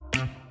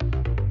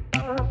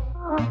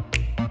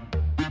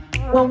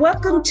Well,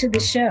 welcome to the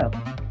show,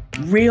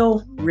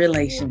 Real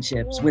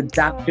Relationships with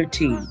Dr.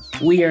 T.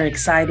 We are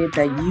excited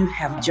that you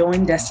have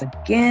joined us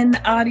again,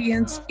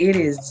 audience. It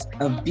is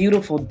a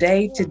beautiful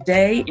day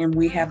today, and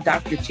we have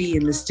Dr. T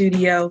in the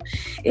studio.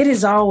 It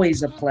is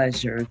always a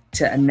pleasure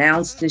to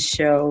announce this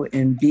show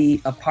and be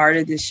a part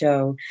of the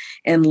show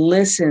and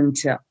listen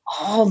to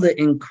all the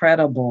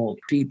incredible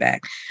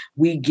feedback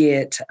we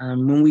get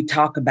when we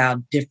talk about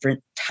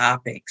different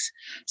topics.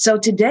 So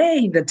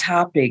today, the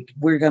topic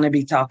we're going to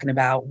be talking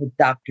about with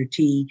Dr.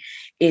 T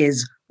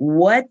is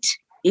what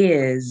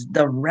is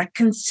the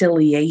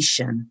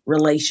reconciliation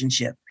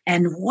relationship?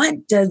 And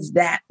what does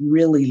that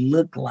really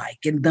look like?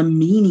 And the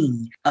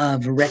meaning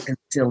of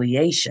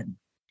reconciliation,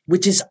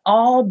 which is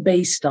all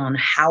based on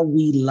how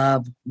we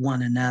love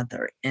one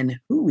another and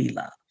who we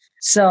love.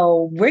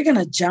 So we're going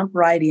to jump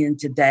right in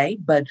today.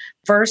 But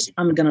first,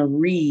 I'm going to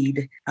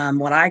read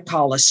what I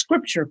call a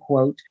scripture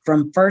quote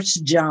from 1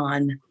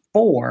 John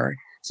 4,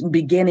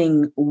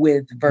 beginning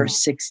with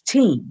verse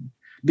 16.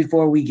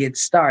 Before we get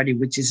started,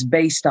 which is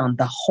based on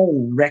the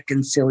whole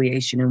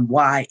reconciliation and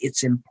why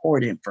it's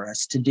important for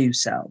us to do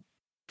so.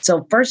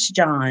 So 1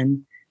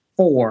 John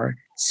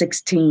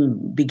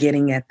 4:16,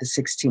 beginning at the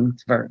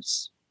 16th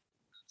verse.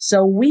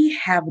 So we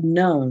have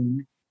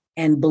known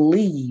and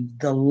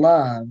believed the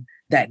love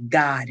that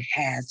God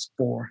has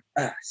for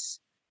us.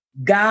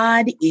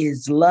 God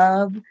is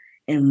love,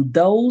 and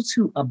those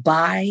who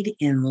abide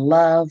in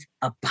love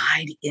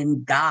abide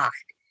in God,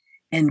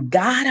 and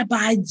God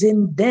abides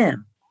in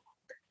them.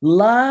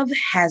 Love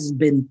has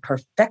been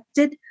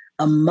perfected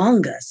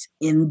among us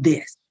in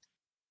this,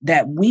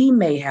 that we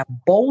may have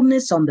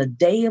boldness on the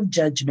day of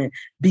judgment,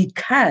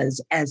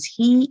 because as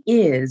he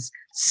is,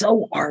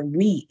 so are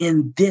we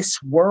in this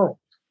world.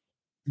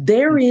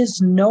 There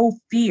is no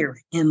fear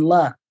in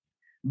love,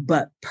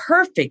 but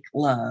perfect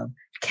love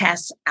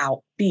casts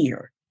out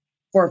fear,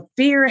 for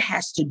fear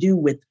has to do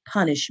with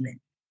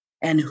punishment,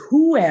 and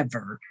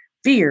whoever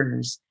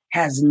fears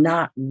has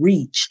not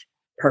reached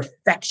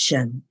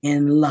perfection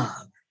in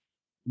love.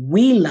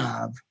 We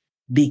love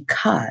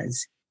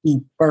because he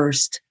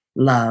first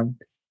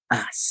loved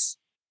us.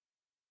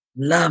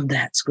 Love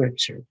that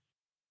scripture.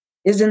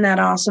 Isn't that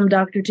awesome,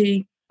 Dr.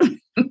 T?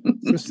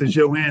 Sister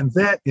Joanne,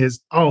 that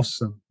is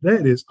awesome.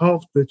 That is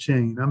off the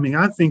chain. I mean,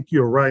 I think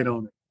you're right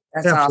on it.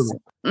 That's awesome.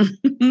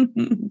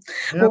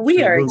 Well,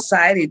 we are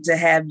excited to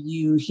have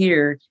you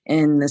here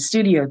in the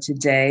studio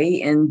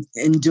today and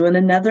doing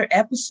another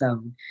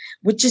episode,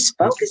 which is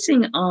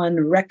focusing on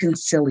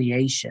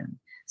reconciliation.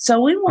 So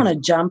we want to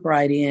jump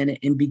right in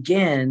and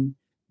begin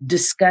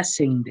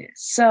discussing this.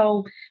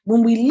 So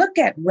when we look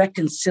at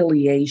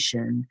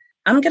reconciliation,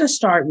 I'm going to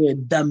start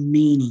with the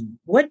meaning.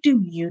 What do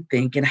you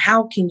think, and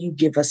how can you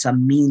give us a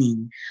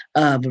meaning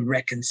of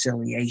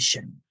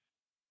reconciliation?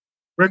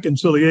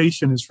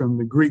 Reconciliation is from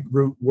the Greek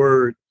root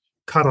word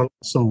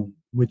katalason,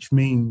 which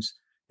means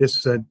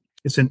it's an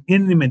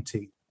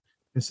enmity.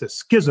 It's a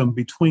schism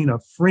between a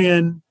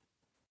friend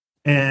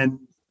and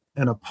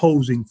an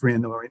opposing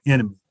friend or an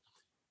enemy.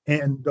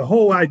 And the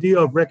whole idea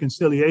of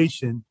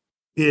reconciliation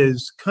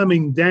is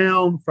coming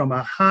down from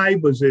a high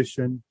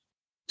position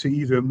to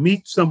either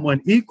meet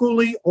someone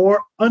equally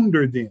or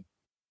under them,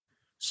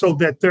 so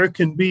that there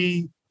can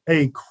be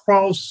a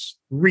cross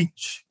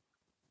reach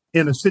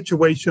in a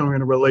situation or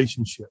in a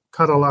relationship.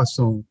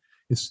 Katalason.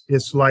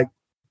 It's like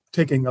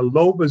taking a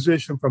low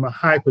position from a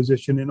high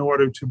position in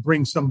order to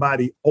bring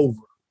somebody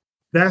over.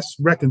 That's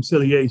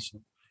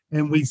reconciliation.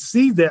 And we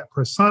see that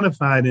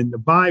personified in the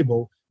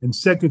Bible in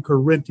 2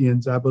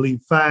 Corinthians, I believe,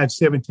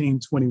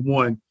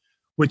 5:17-21,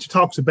 which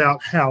talks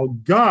about how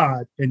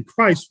God and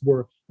Christ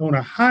were on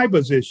a high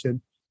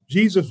position.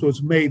 Jesus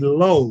was made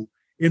low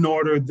in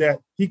order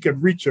that he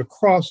could reach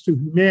across to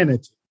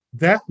humanity.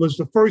 That was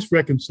the first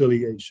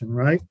reconciliation,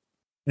 right?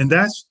 And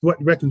that's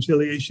what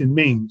reconciliation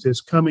means.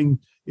 It's coming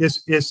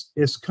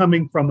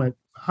from a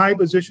high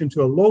position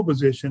to a low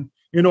position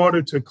in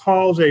order to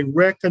cause a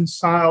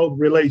reconciled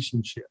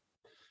relationship.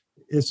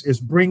 It's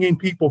bringing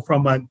people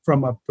from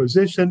a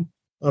position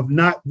of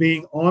not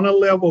being on a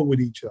level with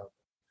each other,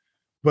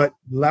 but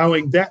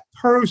allowing that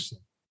person.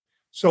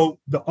 So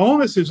the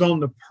onus is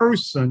on the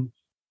person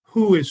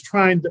who is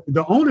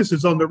the onus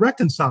is on the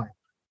reconciler.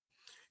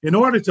 In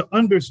order to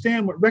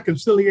understand what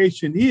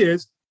reconciliation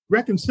is,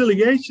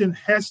 reconciliation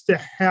has to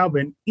have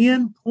an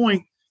end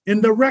point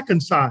in the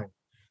reconciler,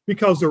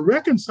 because the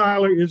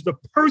reconciler is the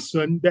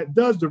person that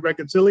does the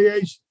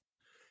reconciliation.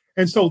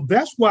 And so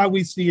that's why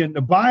we see in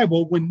the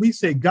Bible, when we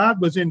say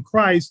God was in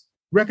Christ,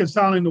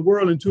 reconciling the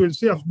world into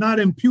himself, not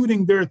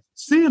imputing their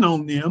sin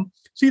on them.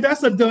 See,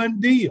 that's a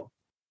done deal.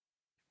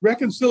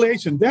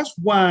 Reconciliation. That's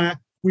why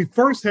we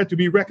first had to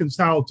be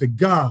reconciled to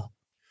God,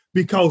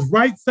 because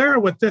right there,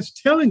 what that's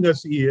telling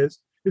us is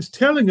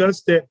telling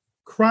us that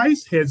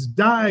Christ has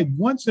died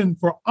once and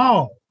for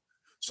all.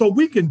 So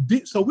we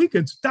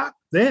can stop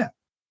that.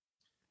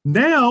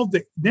 Now,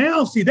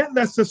 see, that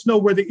lets us know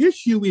where the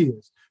issue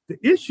is. The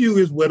issue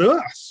is with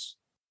us.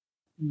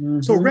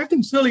 Mm-hmm. So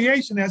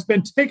reconciliation has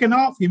been taken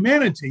off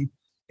humanity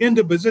in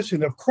the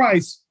position of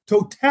Christ's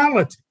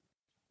totality.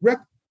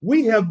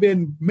 We have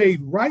been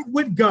made right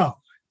with God.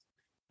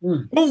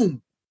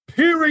 Boom,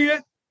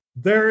 period.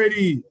 There it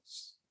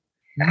is.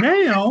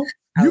 Now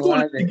you're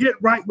going to get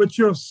right with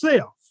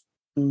yourself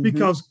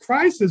because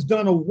Christ has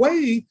done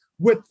away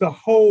with the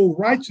whole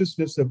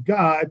righteousness of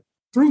God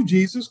through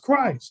Jesus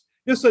Christ.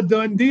 It's a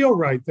done deal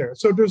right there.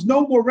 So there's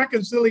no more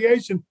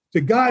reconciliation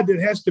to God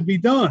that has to be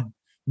done.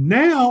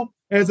 Now,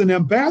 as an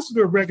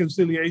ambassador of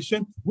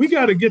reconciliation, we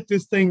got to get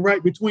this thing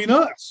right between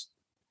us.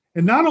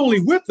 And not only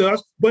with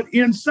us, but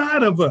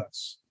inside of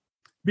us.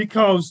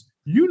 Because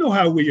you know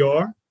how we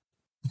are.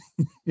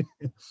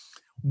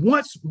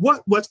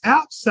 What's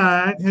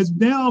outside has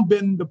now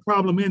been the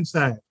problem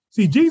inside.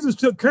 See, Jesus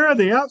took care of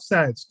the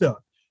outside stuff.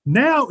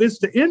 Now it's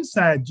the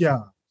inside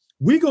job.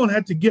 We're going to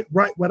have to get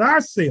right with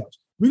ourselves.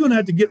 We're going to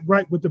have to get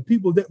right with the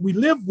people that we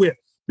live with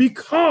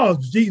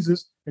because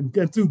Jesus and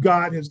through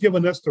God has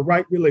given us the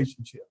right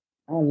relationship.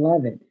 I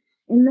love it.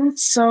 And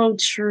that's so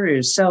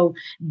true. So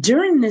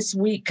during this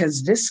week,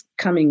 because this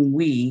coming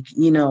week,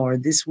 or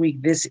this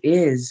week, this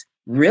is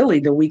really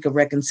the week of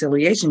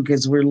reconciliation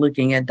because we're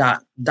looking at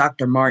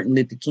Dr. Martin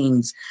Luther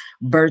King's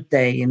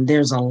birthday. And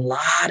there's a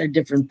lot of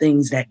different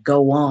things that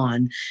go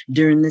on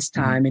during this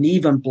time and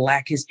even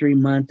Black History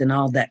Month and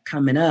all that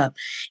coming up.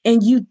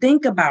 And you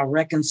think about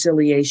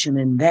reconciliation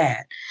in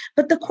that.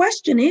 But the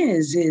question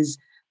is,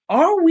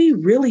 are we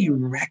really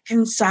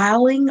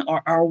reconciling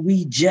or are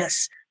we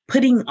just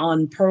putting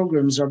on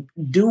programs or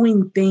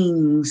doing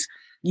things,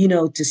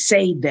 to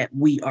say that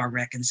we are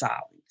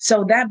reconciling?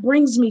 So that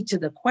brings me to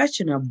the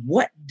question of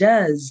what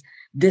does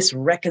this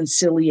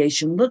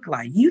reconciliation look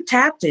like? You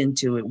tapped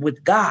into it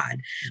with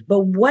God, but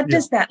what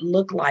does that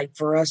look like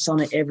for us on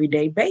an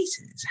everyday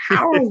basis?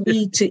 How are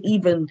we to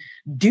even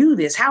do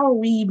this? How are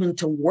we even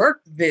to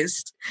work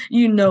this,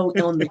 on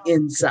the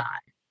inside?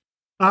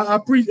 I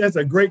appreciate that's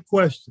a great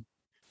question.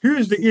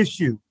 Here's the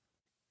issue.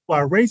 Why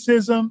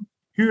racism,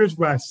 here's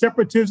why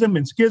separatism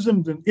and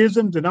schisms and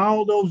isms and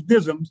all those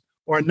disms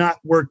are not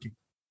working.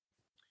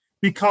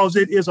 Because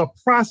it is a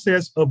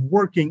process of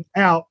working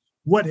out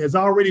what has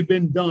already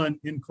been done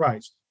in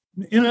Christ.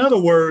 In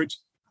other words,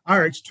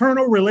 our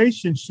external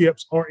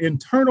relationships are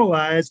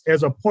internalized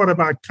as a part of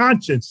our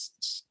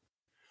consciousness.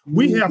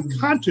 We have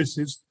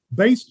consciousness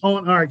based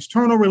on our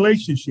external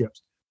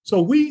relationships.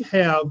 So we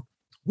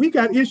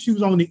got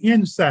issues on the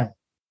inside.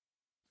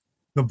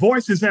 The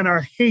voices in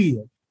our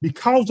head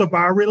because of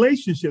our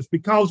relationships,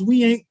 because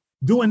we ain't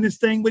doing this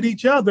thing with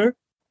each other,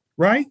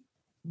 right?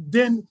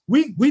 Then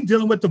we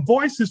dealing with the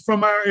voices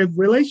from our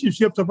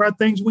relationships of our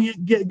things we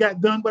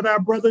got done with our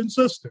brother and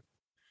sister.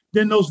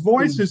 Then those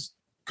voices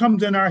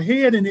comes in our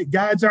head and it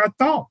guides our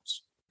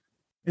thoughts,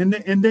 and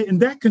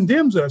that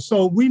condemns us.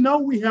 So we know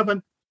we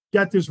haven't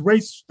got this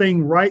race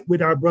thing right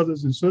with our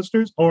brothers and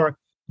sisters, or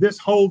this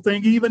whole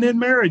thing, even in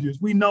marriages.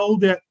 We know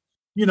that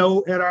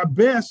at our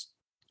best,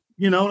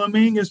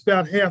 it's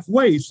about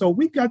halfway. So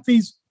we got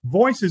these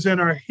voices in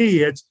our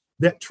heads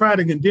that try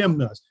to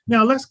condemn us.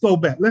 Now let's go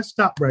back. Let's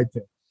stop right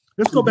there.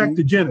 Let's go back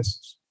to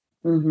Genesis.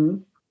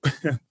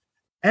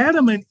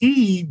 Adam and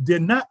Eve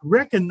did not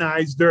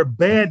recognize their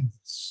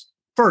badness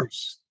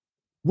first.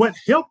 What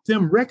helped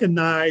them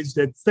recognize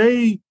that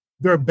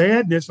their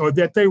badness or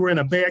that they were in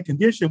a bad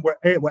condition, where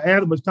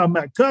Adam was talking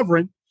about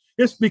covering,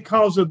 it's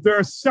because of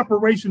their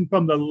separation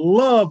from the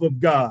love of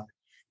God,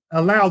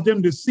 allowed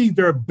them to see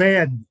their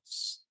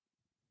badness.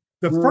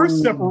 The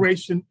first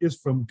separation is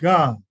from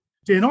God.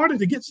 In order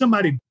to get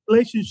somebody in a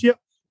relationship,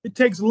 it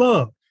takes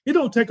love. It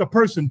don't take a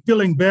person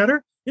feeling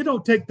better. It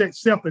don't take that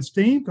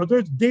self-esteem because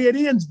there's dead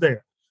ends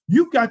there.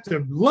 You've got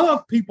to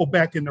love people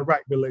back in the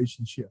right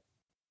relationship.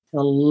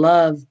 To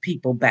love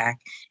people back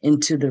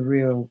into the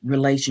real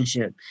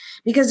relationship,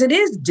 because it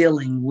is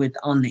dealing with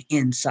on the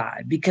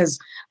inside, because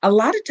a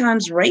lot of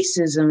times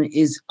racism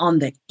is on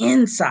the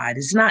inside.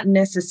 It's not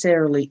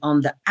necessarily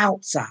on the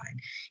outside.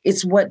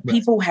 It's what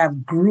people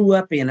have grew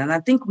up in. And I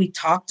think we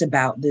talked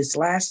about this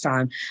last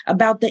time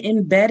about the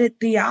embedded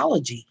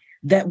theology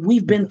that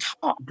we've been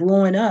taught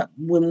growing up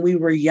when we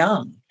were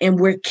young. And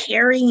we're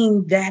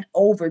carrying that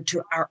over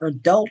to our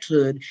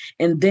adulthood.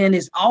 And then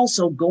it's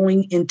also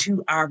going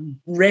into our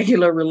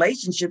regular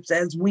relationships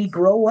as we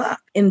grow up.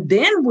 And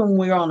then when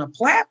we're on a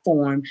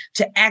platform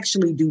to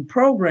actually do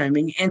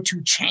programming and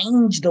to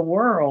change the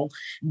world,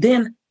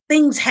 then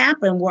things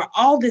happen where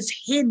all this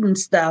hidden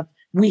stuff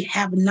we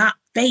have not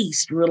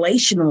faced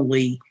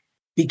relationally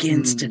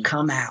begins to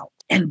come out.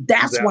 And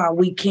that's why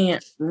we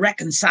can't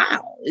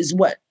reconcile, is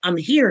what I'm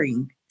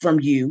hearing from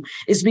you,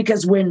 is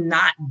because we're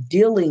not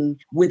dealing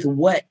with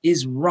what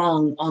is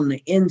wrong on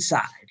the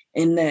inside.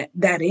 And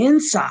that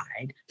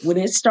inside, when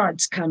it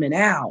starts coming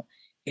out,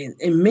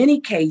 in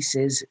many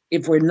cases,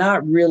 if we're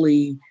not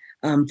really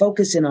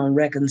focusing on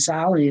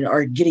reconciling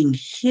or getting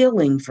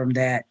healing from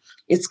that,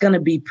 it's going to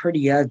be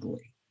pretty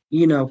ugly,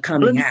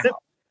 coming out.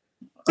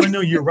 I know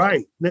you're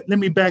right. Let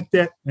me back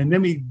that and let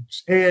me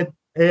add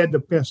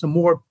some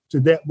more to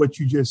that, what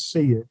you just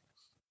said.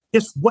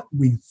 It's what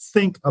we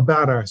think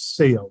about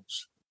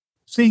ourselves.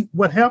 See,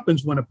 what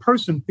happens when a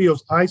person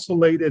feels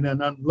isolated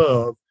and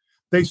unloved,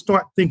 they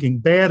start thinking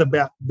bad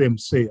about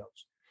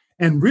themselves.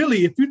 And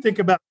really, if you think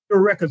about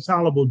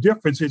irreconcilable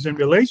differences in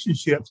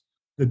relationships,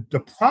 the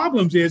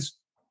problems is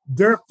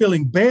they're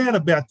feeling bad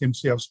about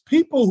themselves.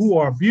 People who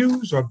are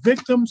abused or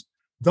victims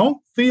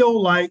don't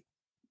feel like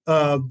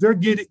they're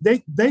getting,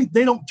 they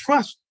don't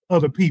trust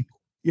other people.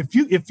 If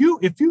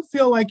you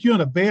feel like you're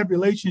in a bad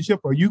relationship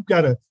or you've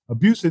got an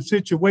abusive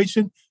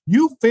situation,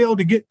 you fail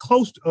to get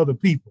close to other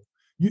people.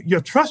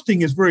 Your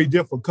trusting is very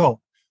difficult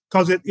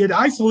because it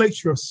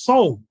isolates your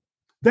soul.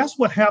 That's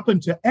what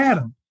happened to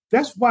Adam.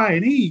 That's why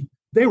in Eve,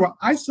 they were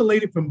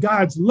isolated from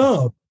God's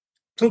love.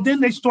 So then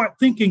they start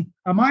thinking,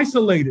 I'm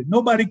isolated.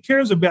 Nobody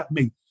cares about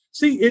me.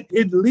 See,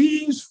 it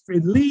leaves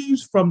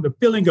from the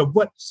feeling of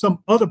what some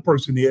other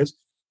person is,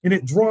 and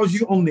it draws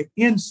you on the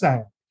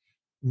inside.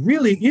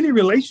 Really, any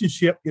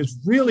relationship is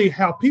really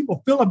how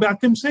people feel about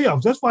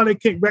themselves. That's why they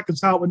can't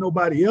reconcile with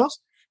nobody else,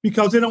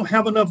 because they don't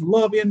have enough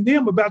love in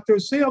them about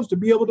themselves to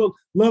be able to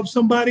love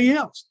somebody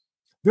else.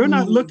 They're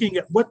not looking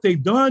at what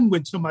they've done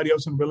with somebody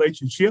else in a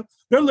relationship.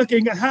 They're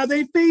looking at how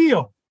they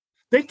feel.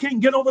 They can't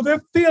get over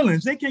their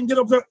feelings. They can't get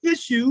over their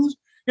issues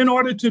in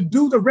order to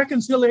do the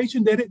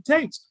reconciliation that it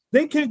takes.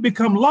 They can't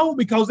become low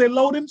because they're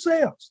low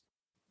themselves.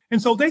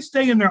 And so they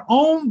stay in their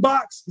own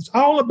box. It's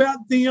all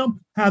about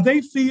them, how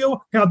they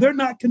feel, how they're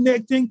not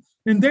connecting,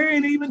 and they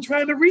ain't even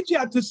trying to reach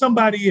out to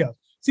somebody else.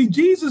 See,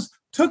 Jesus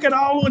took it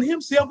all on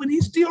himself, and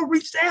he still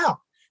reached out.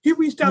 He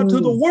reached out to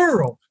the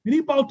world, and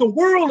he brought the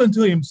world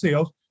into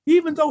himself.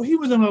 Even though he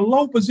was in a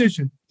low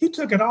position, he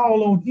took it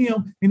all on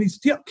him, and he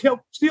still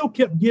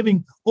kept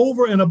giving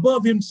over and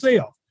above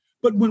himself.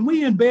 But when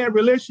we in bad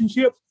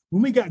relationships,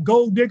 when we got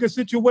gold digger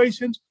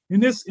situations in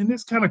this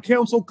kind of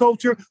counsel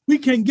culture, we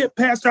can't get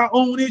past our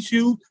own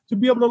issues to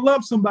be able to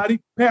love somebody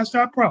past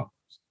our problems.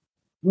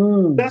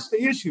 That's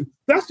the issue.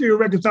 That's the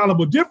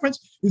irreconcilable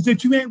difference, is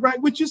that you ain't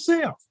right with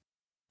yourself.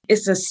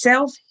 It's a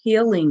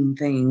self-healing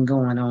thing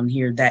going on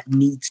here that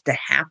needs to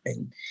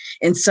happen.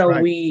 And so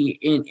Right.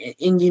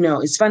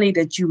 it's funny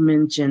that you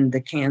mentioned the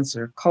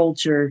cancer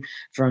culture,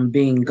 from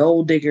being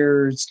gold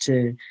diggers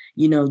to,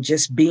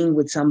 just being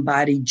with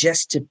somebody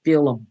just to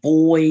fill a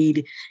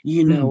void,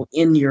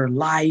 in your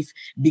life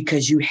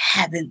because you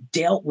haven't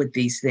dealt with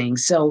these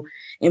things. So,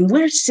 and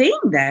we're seeing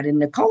that in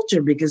the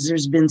culture because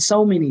there's been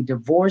so many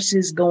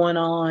divorces going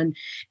on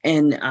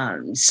and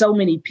so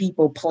many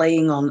people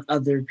playing on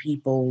other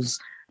people's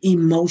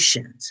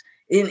emotions.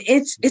 And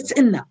it's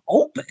in the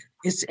open.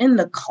 It's in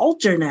the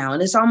culture now.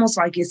 And it's almost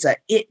like it's a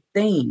it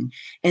thing.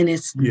 And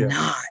it's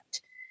not,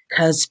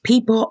 because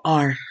people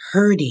are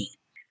hurting.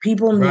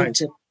 People need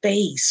to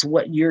face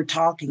what you're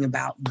talking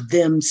about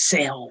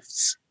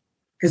themselves.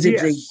 Because if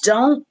they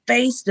don't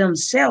face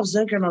themselves,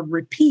 they're going to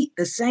repeat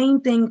the same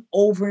thing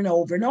over and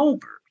over and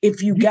over.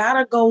 If you got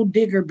a gold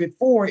digger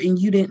before and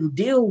you didn't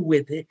deal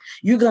with it,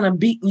 you're going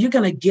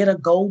to get a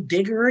gold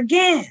digger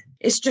again.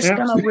 It's just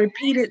going to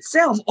repeat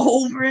itself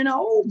over and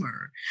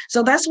over.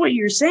 So that's what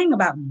you're saying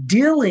about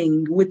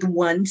dealing with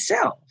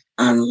oneself.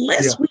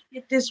 Unless we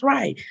get this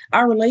right,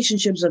 our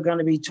relationships are going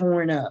to be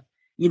torn up,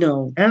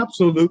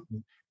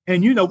 Absolutely.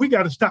 And, we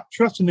got to stop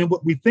trusting in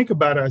what we think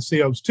about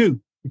ourselves,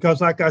 too. Because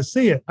like I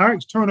said, our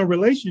external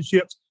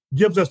relationships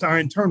gives us our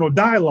internal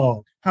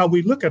dialogue, how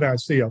we look at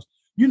ourselves,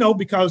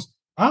 because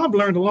I've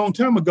learned a long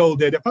time ago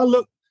that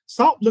if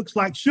salt looks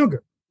like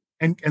sugar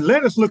and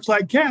lettuce looks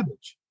like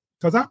cabbage,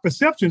 because our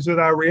perceptions are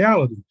our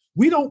reality.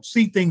 We don't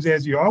see things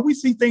as you are. We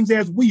see things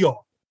as we are.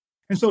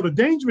 And so the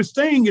dangerous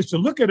thing is to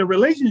look at a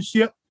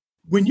relationship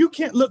when you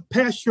can't look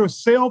past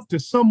yourself to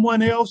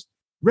someone else.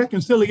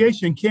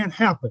 Reconciliation can't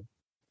happen.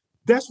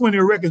 That's when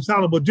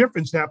irreconcilable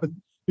difference happens,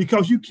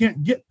 because you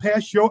can't get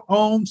past your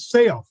own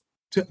self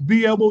to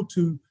be able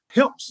to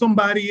help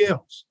somebody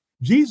else.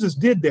 Jesus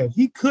did that.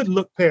 He could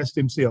look past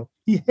himself.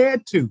 He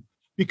had to,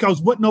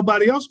 because what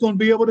nobody else going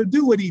to be able to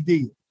do what he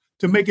did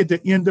to make it the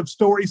end of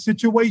story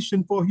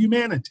situation for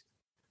humanity.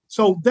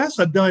 So that's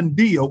a done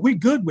deal. We're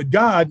good with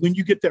God when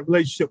you get that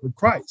relationship with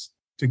Christ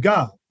to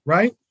God,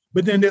 right?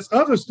 But then there's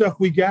other stuff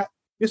we got.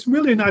 It's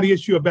really not an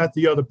issue about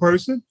the other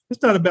person.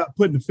 It's not about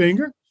putting a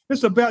finger.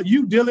 It's about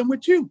you dealing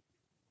with you.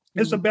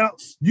 It's about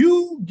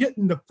you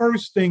getting the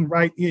first thing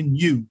right in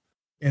you.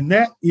 And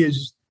that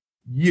is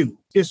you.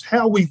 It's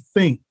how we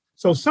think.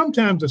 So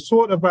sometimes the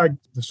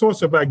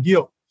source of our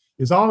guilt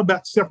is all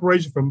about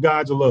separation from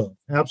God's love.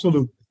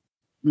 Absolutely.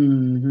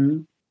 Mm-hmm.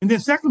 And then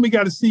second, we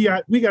got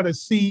to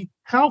see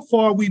how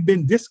far we've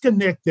been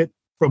disconnected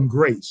from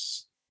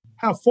grace.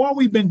 How far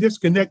we've been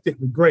disconnected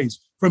with grace,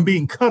 from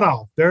being cut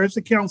off. There is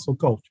the counsel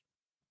culture.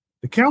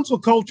 The counsel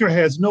culture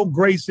has no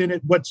grace in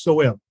it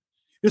whatsoever.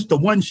 It's the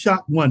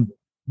one-shot wonder.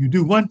 You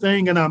do one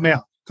thing and I'm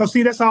out. Because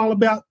see, that's all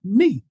about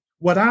me,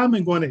 what I'm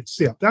going to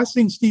accept. I've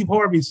seen Steve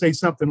Harvey say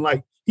something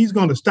like he's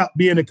going to stop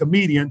being a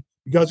comedian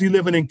because he's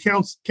living in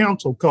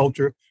counsel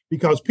culture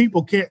because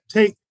people can't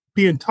take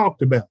being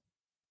talked about.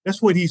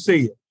 That's what he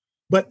said.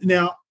 But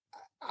now,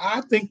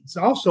 I think it's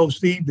also,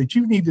 Steve, that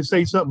you need to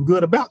say something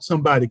good about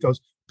somebody, because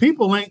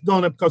people ain't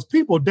going to, because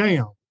people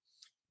down.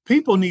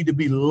 People need to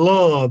be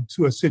loved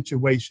to a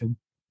situation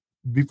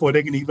before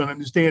they can even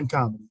understand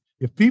comedy.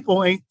 If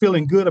people ain't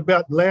feeling good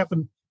about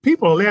laughing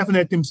people are laughing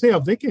at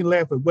themselves. They can't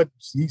laugh at what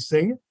he's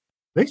saying.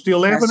 They still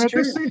laughing That's at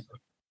true. themselves.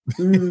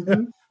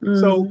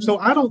 Mm-hmm. So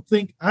I don't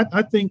think,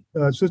 I think,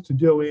 Sister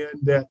Joanne,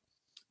 that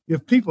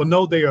if people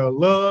know they are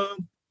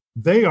loved,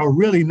 they are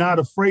really not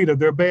afraid of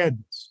their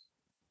badness.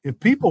 If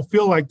people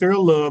feel like they're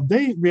loved,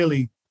 they ain't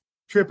really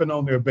tripping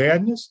on their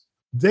badness.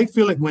 They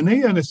feel it when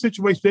they're in a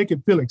situation they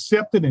can feel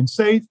accepted and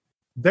safe.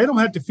 They don't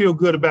have to feel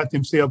good about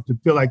themselves to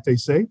feel like they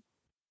safe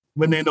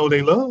when they know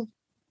they love.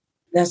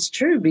 That's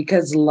true,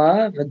 because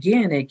love,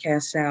 again, it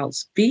casts out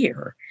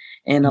fear.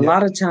 And a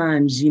lot of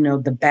times,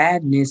 the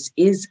badness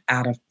is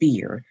out of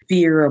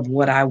fear of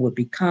what I would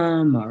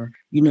become, or,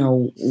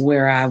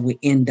 where I would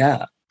end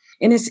up.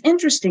 And it's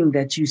interesting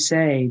that you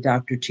say,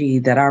 Dr. T,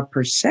 that our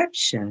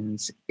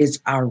perceptions is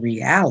our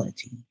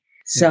reality.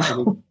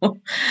 So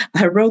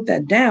I wrote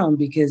that down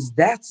because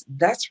that's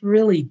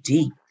really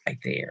deep right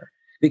there.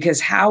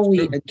 Because how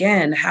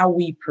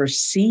we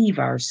perceive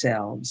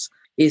ourselves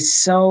is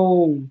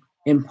so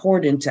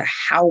important to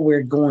how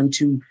we're going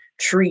to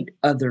treat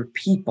other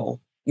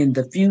people in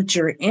the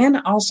future, and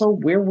also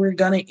where we're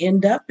going to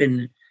end up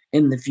in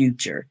the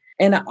future.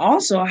 And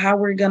also how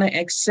we're going to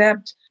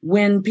accept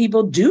when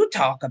people do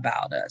talk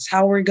about us,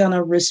 how we're going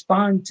to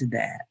respond to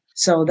that.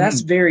 So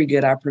that's very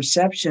good. Our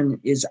perception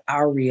is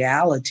our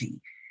reality.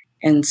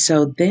 And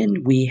so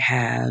then we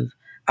have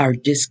our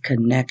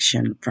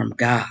disconnection from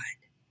God.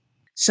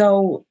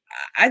 So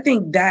I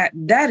think that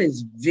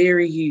is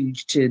very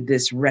huge to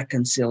this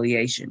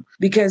reconciliation,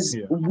 because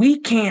we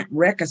can't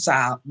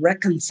reconcile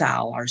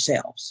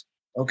ourselves.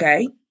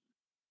 Okay.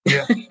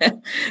 Yeah.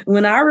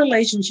 When our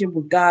relationship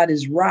with God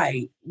is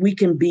right, we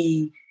can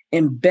be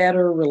in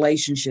better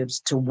relationships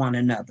to one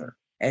another,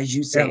 as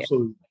you said.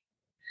 Absolutely.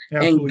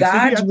 And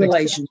God's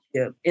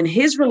relationship and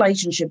his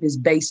relationship is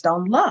based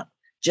on love.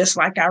 Just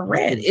like I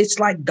read, it's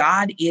like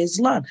God is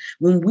love.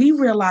 When we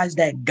realize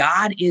that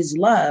God is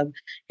love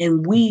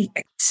and we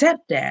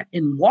accept that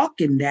and walk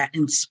in that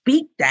and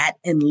speak that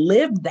and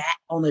live that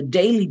on a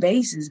daily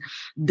basis,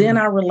 then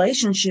our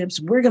relationships,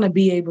 we're going to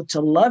be able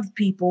to love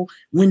people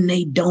when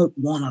they don't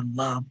want to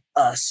love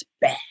us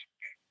back.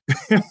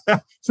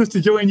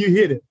 Sister Joanne, you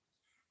hit it.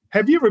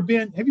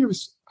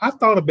 I've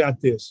thought about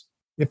this.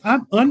 If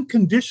I'm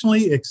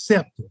unconditionally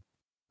accepted,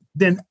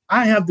 then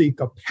I have the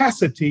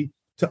capacity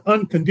to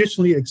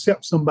unconditionally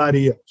accept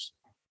somebody else.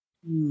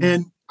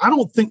 And I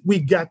don't think we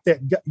got that.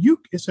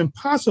 It's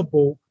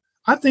impossible.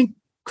 I think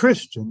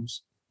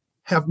Christians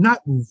have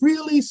not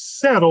really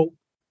settled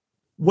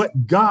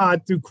what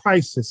God through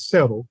Christ has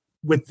settled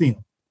with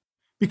them.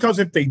 Because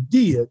if they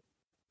did,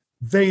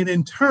 they'd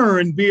in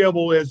turn be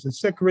able, as the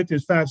 2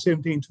 Corinthians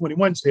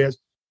 5:17-21 says,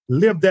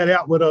 live that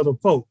out with other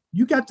folk.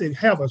 You got to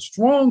have a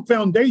strong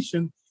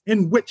foundation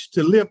in which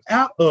to live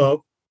out of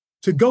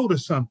to go to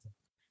something.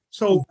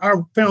 So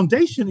our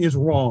foundation is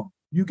wrong.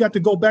 You got to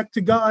go back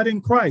to God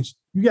in Christ.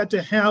 You got to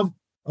have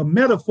a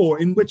metaphor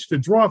in which to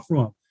draw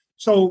from.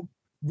 So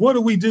what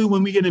do we do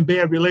when we get in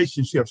bad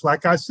relationships?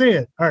 Like I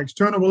said, our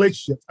external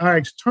relationships, our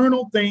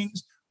external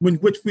things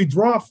which we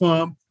draw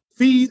from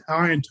feed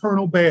our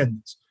internal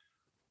badness.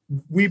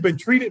 We've been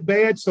treated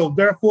bad, so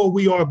therefore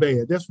we are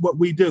bad. That's what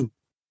we do.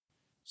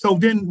 So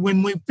then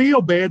when we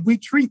feel bad, we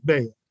treat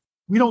bad.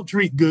 We don't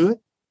treat good.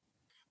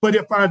 But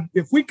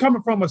if we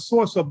coming from a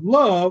source of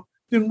love,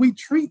 then we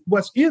treat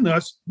what's in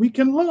us, we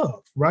can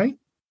love, right?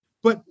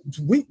 But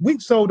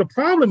so the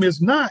problem is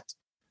not,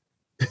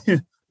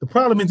 the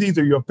problem is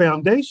either your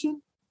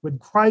foundation with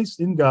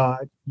Christ in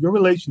God, your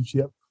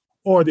relationship,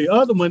 or the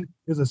other one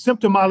is a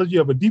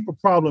symptomology of a deeper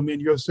problem in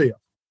yourself.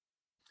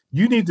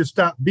 You need to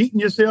stop beating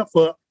yourself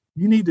up.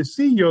 You need to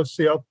see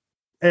yourself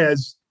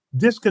as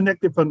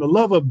disconnected from the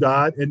love of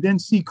God, and then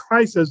see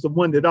Christ as the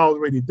one that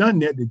already done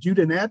that you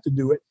didn't have to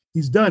do it.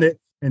 He's done it.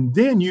 And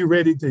then you're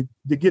ready to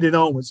get it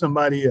on with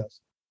somebody else.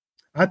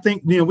 I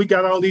think, we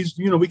got all these,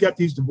 we got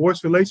these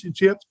divorce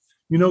relationships.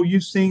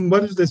 You've seen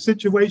what is the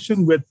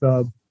situation with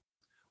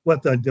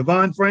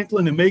Devon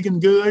Franklin and Megan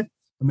Good.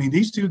 I mean,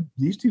 these two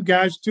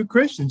guys, two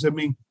Christians. I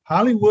mean,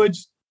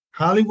 Hollywood's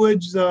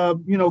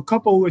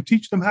couple would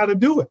teach them how to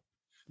do it.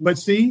 But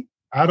see,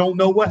 I don't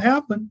know what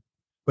happened.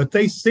 But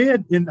they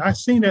said, and I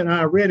seen it and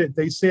I read it,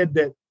 they said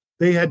that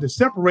they had to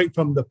separate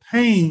from the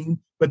pain,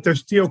 but they're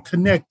still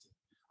connected.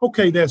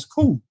 Okay, that's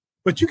cool.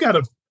 But you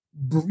gotta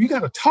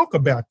talk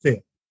about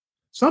that.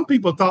 Some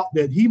people thought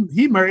that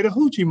he married a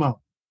hoochie mom,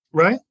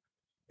 right?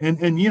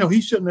 And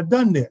he shouldn't have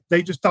done that.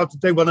 They just thought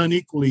that they were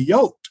unequally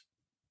yoked.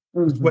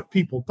 Is what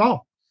people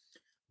thought.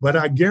 But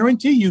I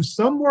guarantee you,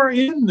 somewhere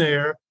in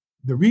there,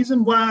 the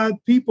reason why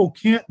people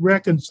can't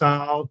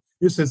reconcile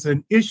is it's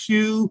an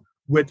issue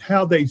with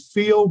how they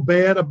feel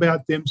bad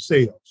about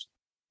themselves.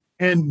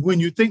 And when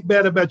you think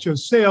bad about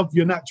yourself,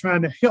 you're not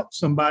trying to help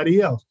somebody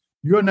else.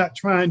 You're not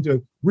trying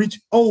to reach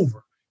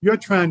over. You're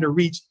trying to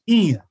reach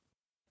in.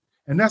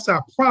 And that's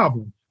our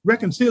problem.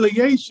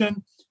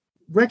 Reconciliation,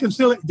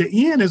 the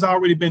end has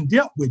already been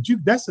dealt with.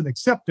 That's an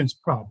acceptance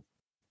problem.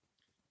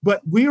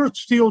 But we're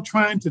still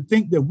trying to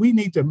think that we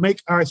need to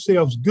make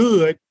ourselves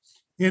good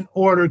in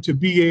order to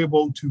be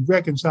able to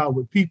reconcile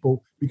with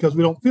people because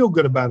we don't feel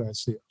good about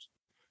ourselves.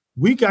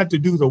 we got to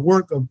do the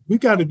work of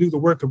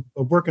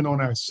working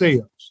on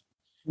ourselves.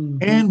 Mm-hmm.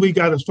 And we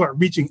got to start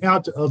reaching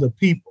out to other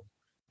people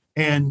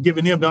and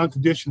giving them the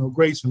unconditional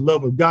grace and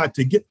love of God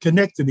to get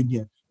connected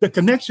again. The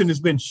connection has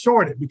been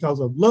shorted because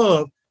of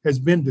love has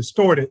been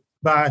distorted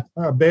by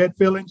our bad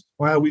feelings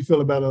or how we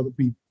feel about other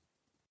people.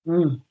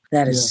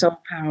 That is so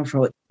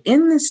powerful.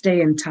 In this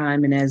day and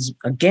time, and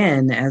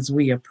as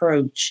we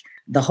approach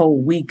the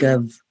whole week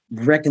of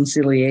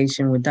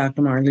reconciliation with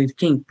Dr. Martin Luther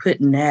King,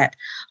 putting that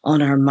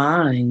on our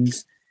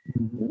minds,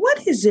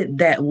 what is it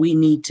that we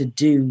need to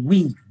do,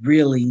 we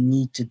really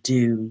need to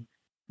do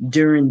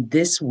during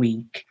this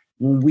week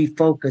when we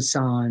focus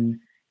on,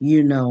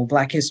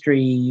 Black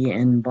History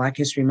and Black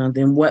History Month,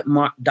 and what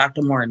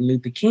Dr. Martin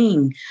Luther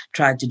King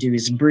tried to do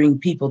is bring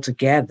people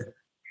together.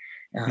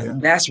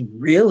 That's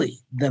really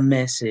the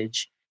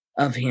message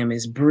of him,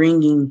 is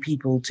bringing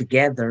people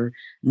together,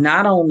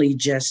 not only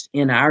just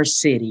in our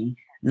city,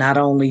 not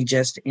only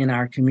just in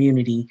our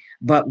community,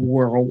 but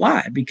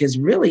worldwide, because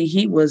really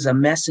he was a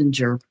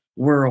messenger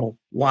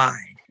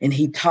worldwide and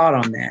he taught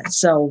on that.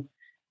 So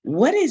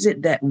what is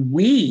it that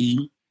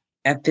we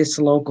at this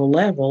local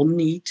level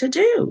need to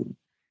do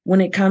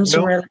when it comes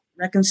to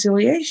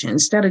reconciliation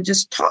instead of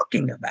just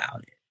talking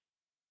about it?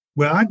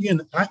 Well,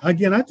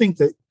 I think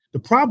that the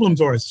problems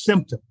are a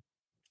symptom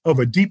of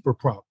a deeper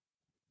problem.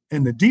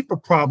 And the deeper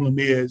problem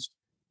is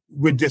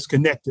we're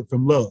disconnected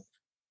from love.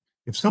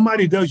 If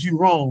somebody does you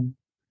wrong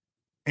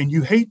and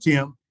you hate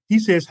them, he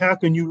says, how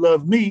can you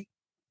love me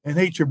and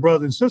hate your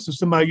brother and sister,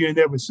 somebody you ain't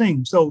never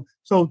seen? So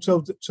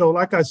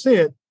like I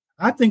said,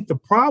 I think the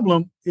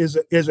problem is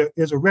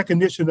a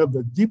recognition of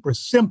the deeper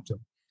symptom.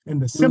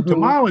 And the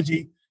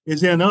symptomology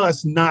is in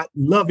us not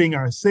loving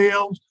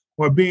ourselves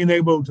or being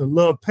able to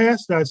love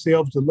past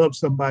ourselves to love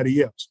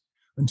somebody else.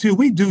 Until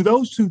we do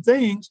those two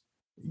things,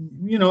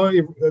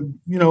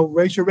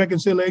 racial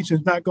reconciliation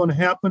is not going to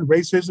happen.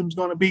 Racism is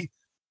going to be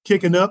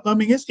kicking up. I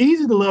mean, it's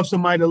easy to love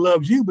somebody that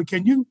loves you, but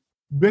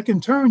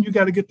in turn, you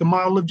got to get the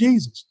model of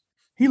Jesus.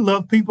 He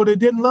loved people that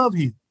didn't love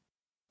him,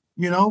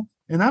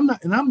 and I'm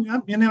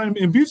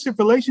in abusive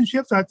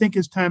relationships. I think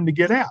it's time to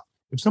get out.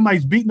 If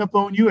somebody's beating up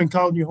on you and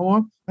calling you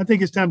harm, I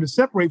think it's time to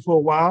separate for a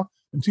while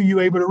until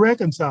you're able to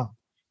reconcile.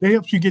 That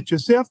helps you get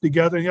yourself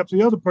together and helps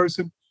the other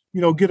person,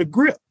 get a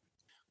grip.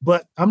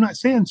 But I'm not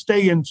saying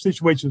stay in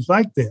situations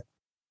like that.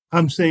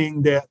 I'm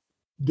saying that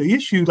the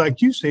issue,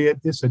 like you said,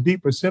 it's a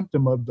deeper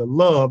symptom of the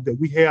love that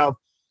we have,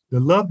 the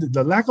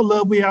lack of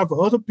love we have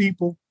for other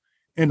people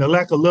and the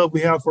lack of love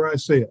we have for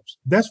ourselves.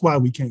 That's why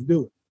we can't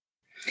do it.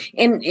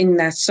 And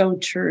that's so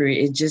true.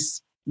 It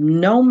just,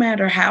 no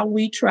matter how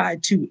we try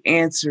to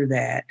answer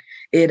that,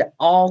 it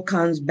all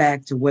comes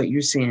back to what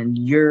you're saying,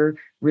 your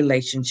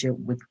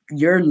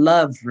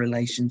love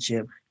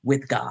relationship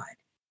with God,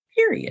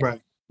 period.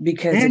 Right.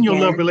 And your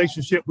love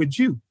relationship with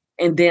you.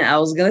 And then I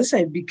was going to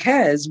say,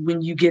 because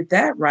when you get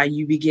that right,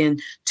 you begin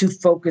to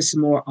focus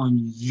more on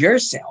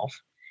yourself.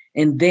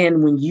 And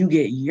then when you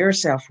get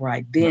yourself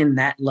right, then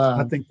that love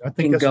I think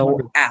can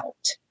go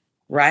out,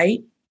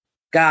 right?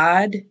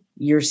 God,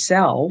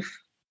 yourself,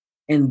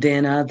 and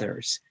then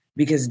others,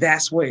 because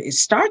that's where it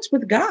starts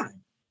with God.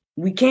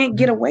 We can't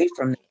get away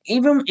from it.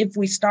 Even if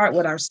we start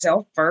with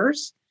ourselves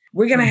first,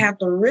 we're going to have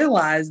to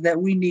realize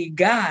that we need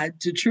God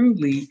to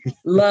truly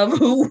love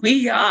who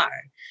we are.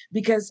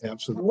 Because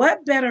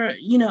what better,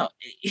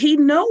 he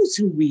knows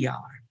who we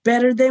are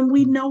better than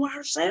we know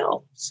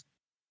ourselves.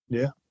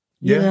 Yeah.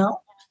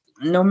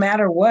 No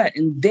matter what.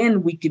 And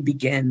then we could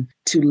begin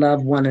to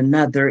love one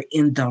another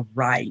in the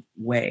right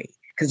way.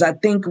 Because I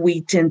think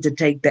we tend to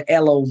take the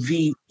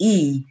LOVE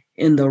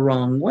in the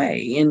wrong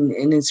way.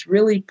 And it's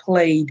really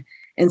played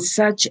in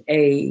such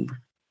a,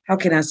 how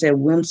can I say,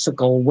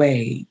 whimsical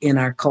way in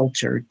our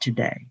culture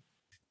today.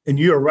 And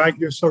you're right.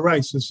 You're so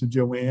right, Sister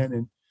Joanne.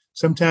 And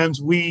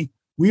sometimes we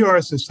are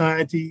a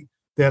society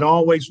that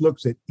always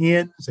looks at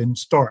ends and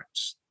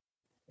starts.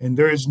 And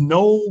there is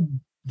no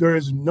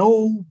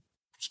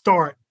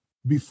start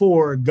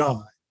before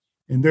God.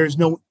 And there's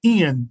no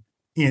end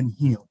in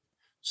him.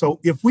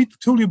 So if we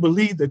truly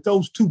believe that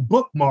those two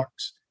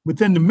bookmarks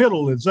within the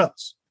middle is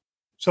us.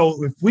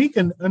 So if we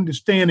can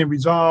understand and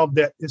resolve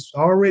that it's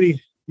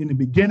already in the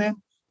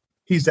beginning,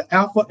 he's the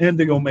Alpha and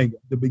the Omega,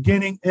 the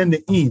beginning and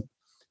the end.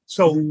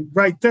 So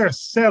right there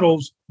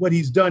settles what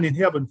he's done in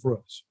heaven for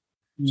us.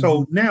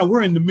 So now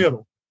we're in the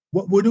middle.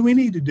 What do we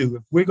need to do?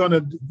 If we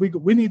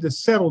need to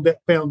settle that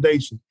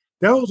foundation.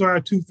 Those are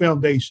our two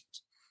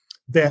foundations,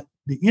 that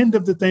the end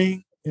of the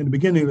thing and the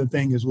beginning of the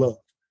thing is love.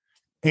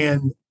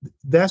 And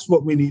that's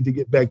what we need to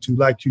get back to,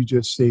 like you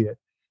just said.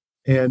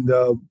 And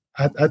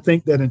I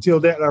think that until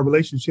that, our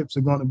relationships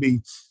are going to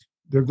be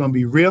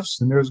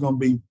rifts, and there's going to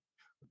be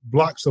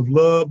blocks of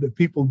love that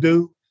people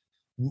do.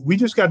 We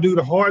just got to do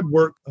the hard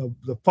work of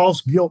the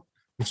false guilt,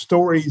 the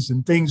stories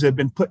and things that have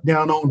been put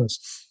down on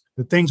us,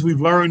 the things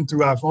we've learned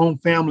through our own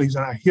families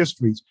and our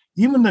histories,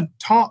 even the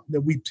talk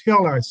that we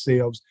tell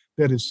ourselves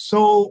that is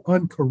so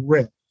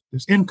incorrect.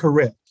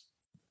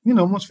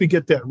 Once we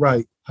get that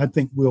right, I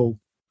think we'll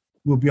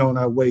be on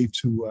our way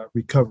to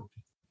recovery.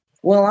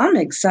 Well, I'm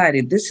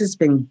excited. This has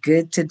been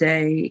good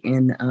today,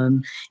 and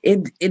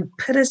it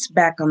put us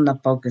back on the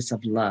focus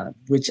of love,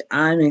 which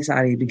I'm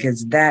excited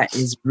because that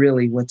is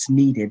really what's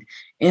needed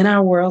in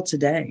our world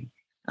today.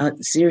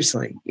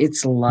 Seriously,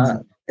 it's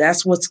love.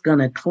 That's what's going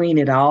to clean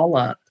it all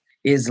up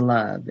is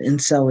love, and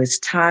so it's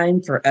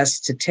time for us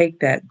to take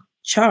that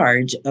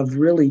charge of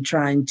really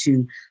trying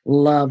to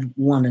love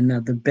one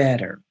another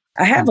better.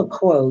 I have a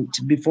quote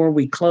before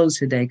we close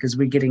today because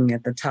we're getting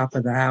at the top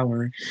of the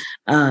hour.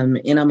 And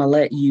I'm going to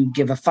let you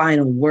give a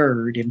final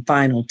word and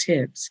final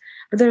tips.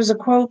 But there's a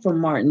quote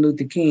from Martin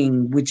Luther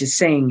King, which is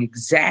saying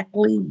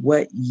exactly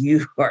what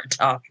you are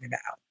talking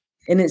about.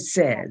 And it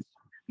says,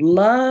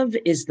 love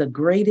is the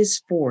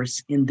greatest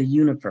force in the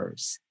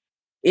universe.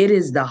 It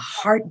is the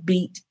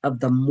heartbeat of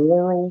the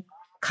moral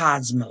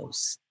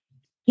cosmos.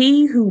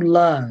 He who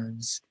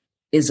loves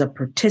is a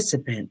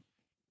participant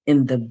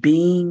in the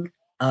being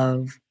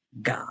of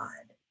God.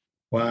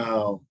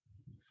 Wow.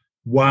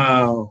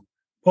 Wow.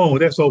 Oh,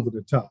 that's over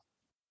the top.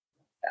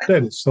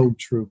 That is so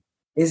true.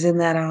 Isn't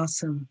that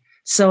awesome?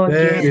 So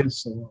again, that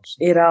is so awesome.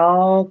 It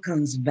all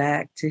comes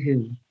back to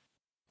who?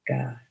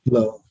 God.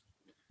 Love.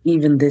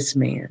 Even this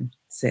man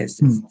says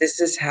this. This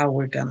is how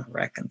we're going to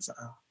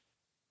reconcile.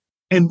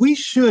 And we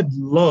should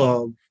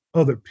love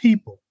other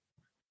people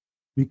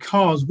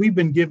because we've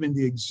been given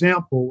the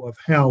example of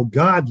how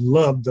God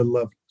loved the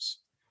loveless.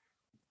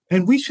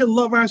 And we should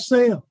love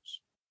ourselves.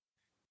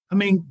 I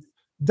mean,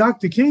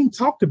 Dr. King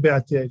talked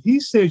about that. He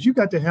says you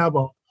got to have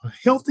a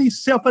healthy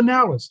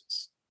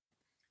self-analysis.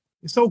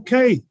 It's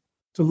okay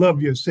to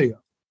love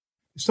yourself.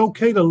 It's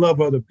okay to love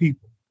other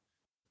people.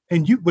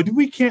 But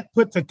we can't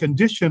put the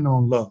condition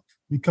on love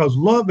because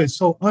love is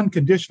so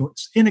unconditional.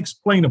 It's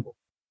inexplainable.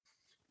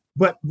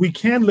 But we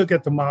can look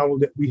at the model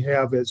that we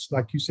have as,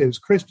 like you said, as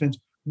Christians.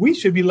 We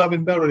should be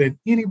loving better than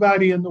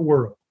anybody in the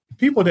world.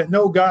 People that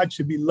know God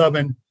should be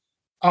loving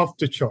off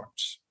the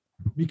charts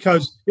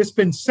because it's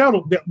been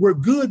settled that we're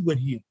good with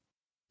him.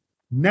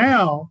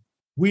 Now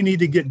we need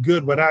to get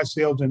good with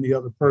ourselves and the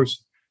other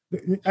person.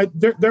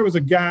 There was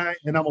a guy,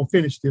 and I'm going to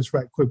finish this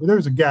right quick, but there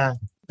was a guy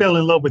fell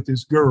in love with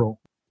this girl,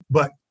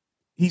 but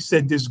he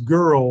said this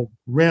girl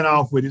ran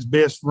off with his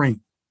best friend.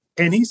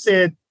 And he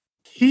said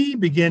he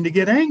began to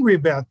get angry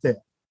about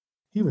that.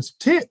 He was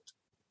ticked.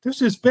 This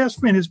is his best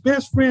friend. His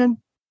best friend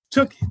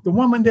took the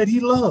woman that he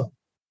loved.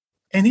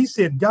 And he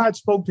said, God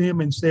spoke to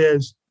him and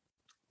says,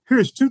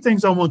 here's two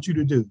things I want you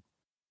to do.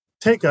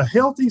 Take a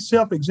healthy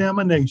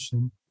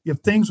self-examination. If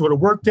things would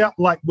have worked out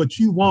like what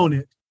you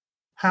wanted,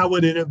 how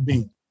would it have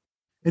been?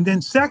 And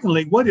then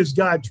secondly, what is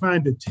God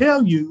trying to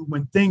tell you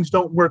when things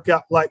don't work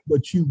out like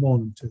what you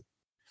want them to?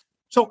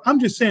 So I'm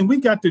just saying we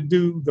got to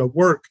do the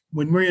work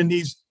when we're in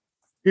these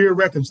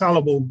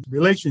irreconcilable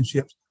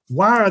relationships.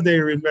 Why are they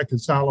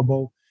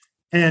irreconcilable?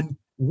 And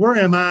where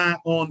am I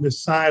on the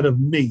side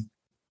of me?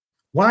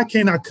 Why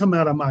can't I come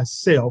out of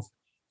myself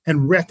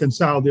and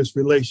reconcile this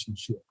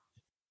relationship?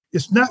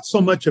 It's not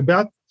so much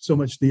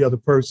the other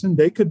person.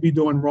 They could be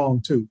doing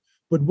wrong too.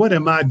 But what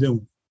am I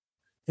doing?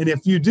 And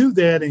if you do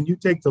that and you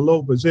take the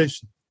low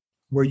position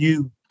where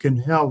you can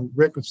have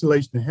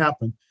reconciliation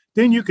happen,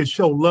 then you can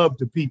show love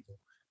to people.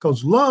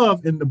 Because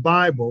love in the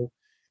Bible,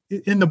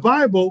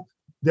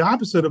 the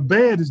opposite of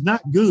bad is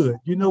not good.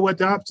 You know what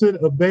the opposite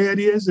of bad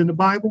is in the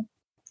Bible?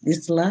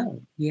 It's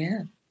love.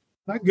 Yeah.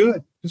 Not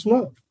good. It's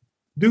love.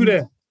 Do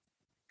that.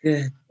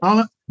 Good.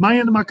 My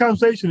end of my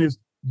conversation is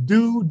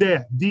do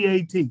that.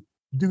 D-A-T.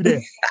 Do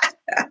that.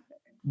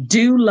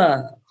 Do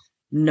love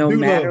no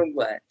matter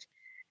what,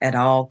 at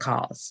all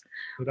costs.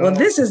 Well,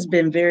 this has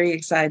been very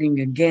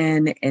exciting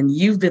again. And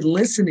you've been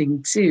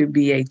listening to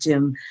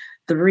BHM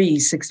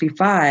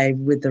 365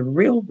 with the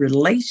Real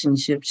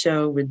Relationship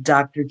Show with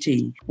Dr.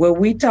 T, where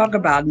we talk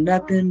about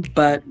nothing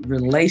but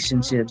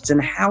relationships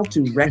and how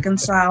to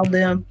reconcile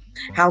them,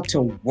 how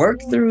to work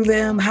through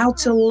them, how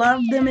to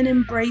love them and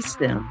embrace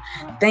them.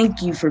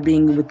 Thank you for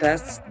being with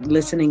us,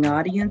 listening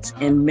audience,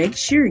 and make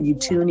sure you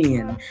tune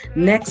in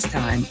next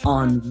time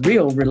on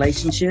Real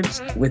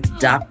Relationships with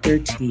Dr.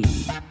 T.